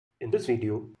this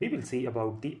video, we will see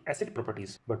about the asset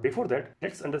properties. But before that,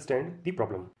 let's understand the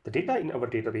problem. The data in our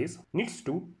database needs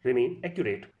to remain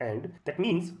accurate, and that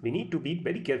means we need to be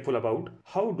very careful about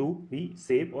how do we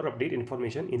save or update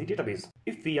information in the database.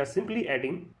 If we are simply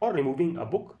adding or removing a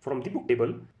book from the book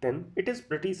table, then it is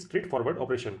pretty straightforward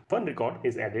operation. One record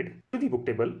is added to the book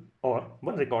table or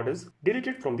one record is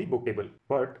deleted from the book table.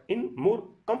 But in more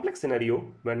complex scenario,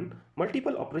 when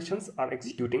multiple operations are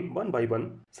executing one by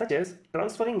one, such as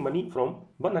transferring money from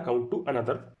one account to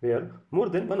another where more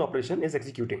than one operation is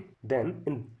executing, then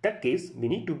in that case we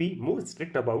need to be more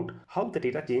strict about how the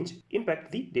data change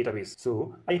impact the database.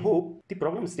 So I hope the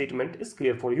problem statement is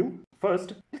clear for you.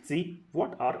 First, let's see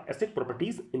what are asset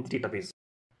properties in the database.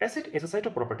 Asset is a set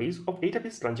of properties of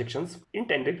database transactions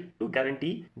intended to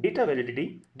guarantee data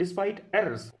validity despite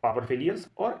errors, power failures,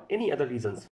 or any other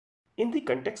reasons. In the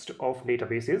context of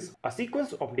databases, a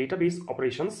sequence of database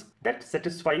operations that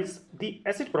satisfies the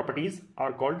asset properties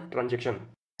are called transaction.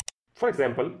 For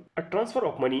example, a transfer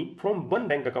of money from one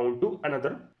bank account to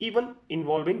another, even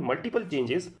involving multiple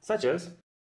changes such as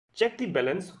check the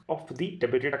balance of the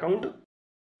debited account,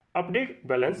 update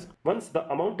balance once the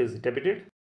amount is debited,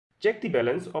 check the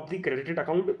balance of the credited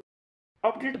account,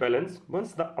 update balance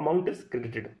once the amount is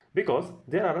credited. Because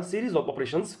there are a series of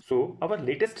operations, so our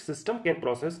latest system can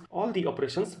process all the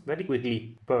operations very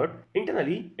quickly. But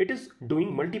internally, it is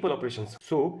doing multiple operations,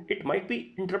 so it might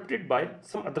be interrupted by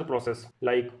some other process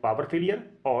like power failure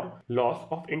or loss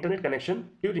of internet connection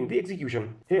during the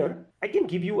execution. Here, I can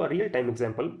give you a real-time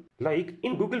example. Like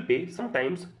in Google Pay,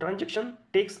 sometimes transaction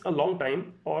takes a long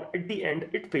time or at the end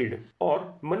it failed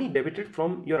or money debited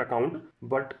from your account,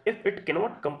 but if it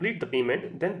cannot complete the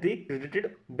payment, then they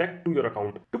credited back to your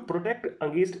account. To protect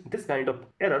against this kind of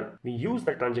error, we use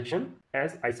the transaction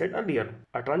as I said earlier.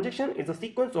 A transaction is a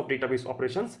sequence of database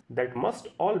operations that must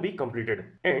all be completed.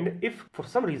 And if for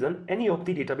some reason any of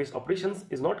the database operations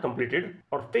is not completed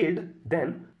or failed,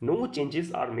 then no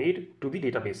changes are made to the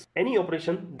database. Any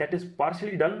operation that is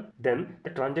partially done, then the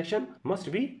transaction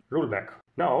must be rolled back.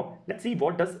 Now let's see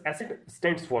what does ACID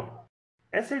stands for.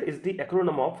 ACID is the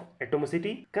acronym of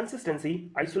Atomicity,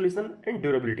 Consistency, Isolation and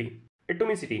Durability.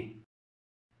 Atomicity.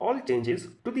 All changes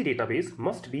to the database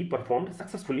must be performed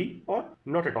successfully or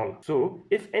not at all. So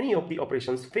if any of the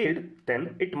operations failed,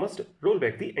 then it must roll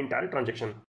back the entire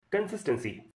transaction.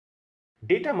 Consistency.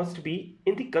 Data must be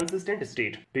in the consistent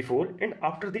state before and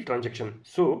after the transaction.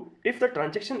 So if the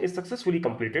transaction is successfully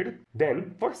completed,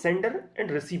 then for sender and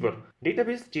receiver,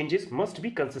 database changes must be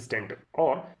consistent.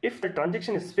 Or if the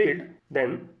transaction is failed,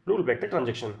 then roll back the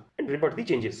transaction and revert the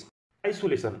changes.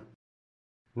 Isolation.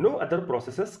 No other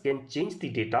processes can change the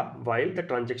data while the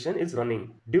transaction is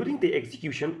running. During the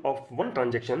execution of one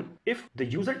transaction, if the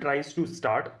user tries to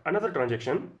start another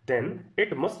transaction, then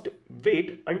it must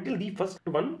wait until the first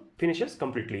one finishes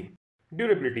completely.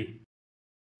 Durability.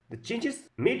 The changes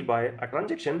made by a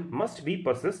transaction must be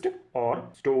persist or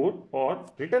store or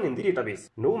written in the database.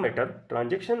 No matter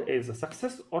transaction is a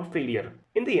success or failure,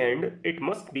 in the end it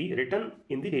must be written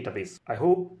in the database. I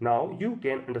hope now you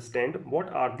can understand what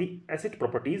are the asset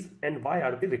properties and why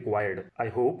are they required. I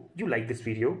hope you like this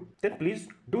video. Then please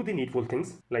do the needful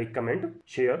things like comment,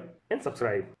 share and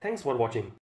subscribe. Thanks for watching.